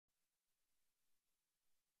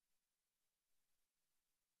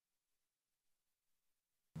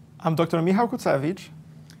I'm Dr. Michał Kucewicz.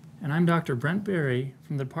 And I'm Dr. Brent Berry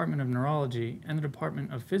from the Department of Neurology and the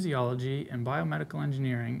Department of Physiology and Biomedical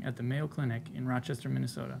Engineering at the Mayo Clinic in Rochester,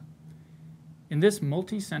 Minnesota. In this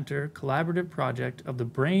multi-center collaborative project of the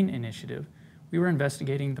BRAIN Initiative, we were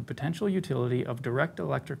investigating the potential utility of direct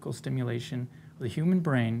electrical stimulation of the human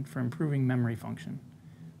brain for improving memory function.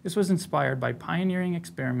 This was inspired by pioneering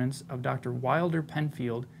experiments of Dr. Wilder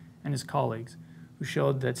Penfield and his colleagues, who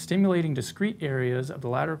showed that stimulating discrete areas of the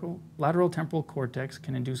lateral temporal cortex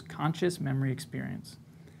can induce conscious memory experience.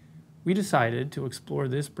 We decided to explore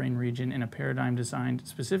this brain region in a paradigm designed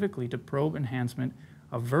specifically to probe enhancement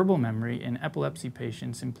of verbal memory in epilepsy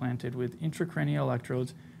patients implanted with intracranial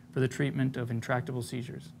electrodes for the treatment of intractable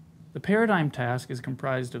seizures. The paradigm task is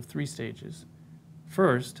comprised of 3 stages.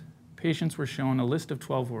 First, patients were shown a list of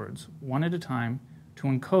 12 words, one at a time, to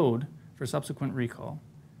encode for subsequent recall.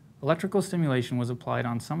 Electrical stimulation was applied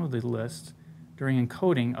on some of the lists during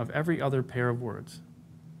encoding of every other pair of words.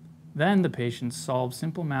 Then the patients solved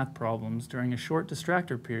simple math problems during a short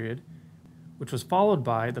distractor period, which was followed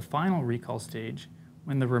by the final recall stage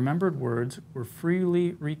when the remembered words were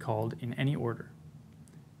freely recalled in any order.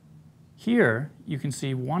 Here, you can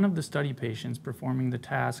see one of the study patients performing the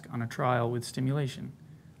task on a trial with stimulation.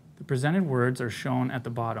 The presented words are shown at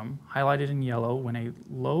the bottom, highlighted in yellow when a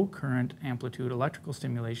low current amplitude electrical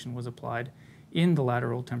stimulation was applied in the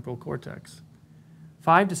lateral temporal cortex.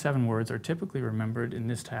 5 to 7 words are typically remembered in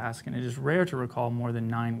this task, and it is rare to recall more than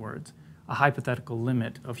 9 words, a hypothetical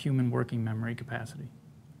limit of human working memory capacity.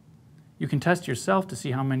 You can test yourself to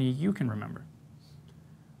see how many you can remember.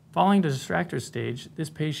 Following the distractor stage,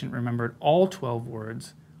 this patient remembered all 12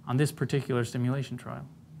 words on this particular stimulation trial.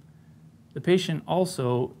 The patient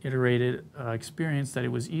also experienced that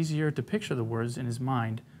it was easier to picture the words in his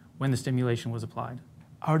mind when the stimulation was applied.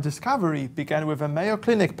 Our discovery began with a Mayo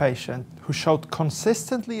Clinic patient who showed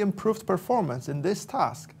consistently improved performance in this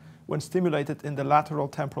task when stimulated in the lateral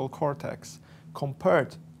temporal cortex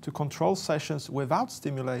compared to control sessions without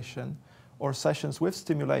stimulation or sessions with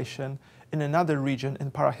stimulation in another region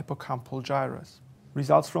in parahippocampal gyrus.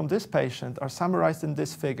 Results from this patient are summarized in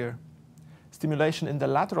this figure. Stimulation in the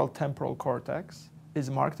lateral temporal cortex is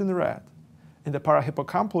marked in red, in the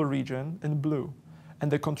parahippocampal region in blue,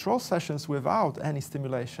 and the control sessions without any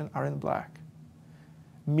stimulation are in black.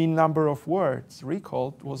 Mean number of words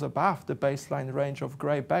recalled was above the baseline range of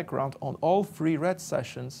gray background on all 3 red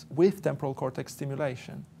sessions with temporal cortex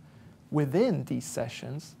stimulation. Within these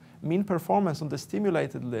sessions, mean performance on the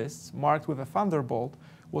stimulated lists marked with a thunderbolt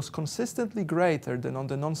was consistently greater than on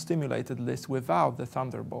the non-stimulated list without the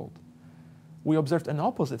thunderbolt. We observed an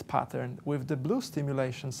opposite pattern with the blue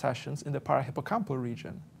stimulation sessions in the parahippocampal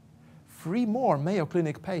region. 3 more Mayo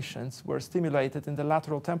Clinic patients were stimulated in the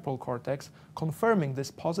lateral temporal cortex, confirming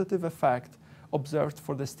this positive effect observed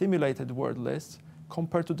for the stimulated word lists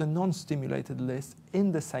compared to the non-stimulated list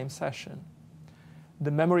in the same session.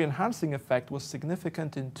 The memory-enhancing effect was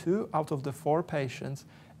significant in 2 out of the 4 patients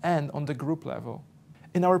and on the group level.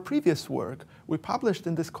 In our previous work, we published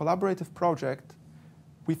in this collaborative project,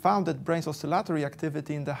 we found that brain's oscillatory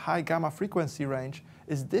activity in the high gamma frequency range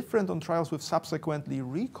is different on trials with subsequently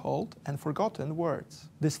recalled and forgotten words.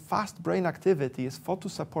 This fast brain activity is thought to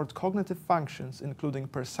support cognitive functions including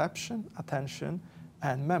perception, attention,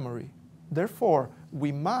 and memory. Therefore,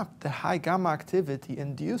 we mapped the high gamma activity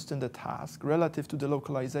induced in the task relative to the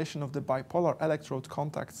localization of the bipolar electrode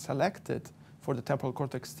contacts selected for the temporal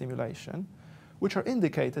cortex stimulation, which are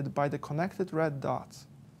indicated by the connected red dots.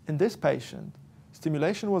 In this patient,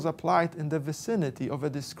 stimulation was applied in the vicinity of a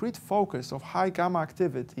discrete focus of high gamma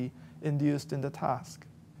activity induced in the task.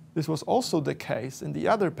 This was also the case in the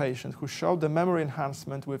other patient who showed the memory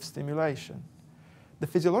enhancement with stimulation. The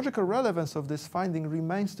physiological relevance of this finding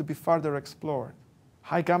remains to be further explored.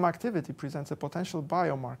 High gamma activity presents a potential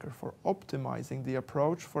biomarker for optimizing the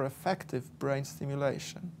approach for effective brain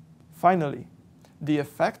stimulation. Finally, the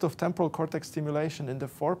effect of temporal cortex stimulation in the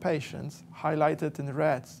 4 patients, highlighted in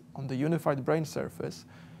red on the unified brain surface,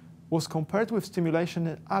 was compared with stimulation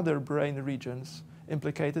in other brain regions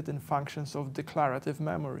implicated in functions of declarative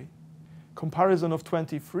memory. Comparison of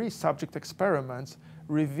 23 subject experiments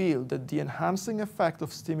revealed that the enhancing effect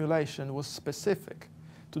of stimulation was specific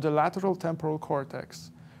to the lateral temporal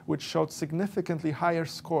cortex, which showed significantly higher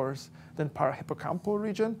scores than parahippocampal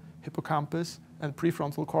region, hippocampus, and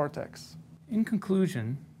prefrontal cortex. In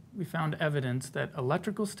conclusion, we found evidence that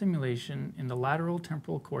electrical stimulation in the lateral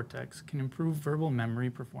temporal cortex can improve verbal memory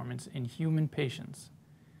performance in human patients.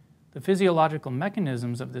 The physiological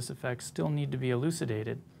mechanisms of this effect still need to be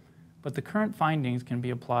elucidated, but the current findings can be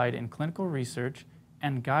applied in clinical research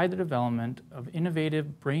and guide the development of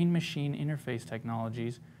innovative brain-machine interface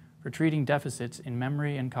technologies for treating deficits in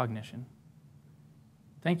memory and cognition.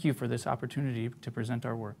 Thank you for this opportunity to present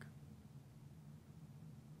our work.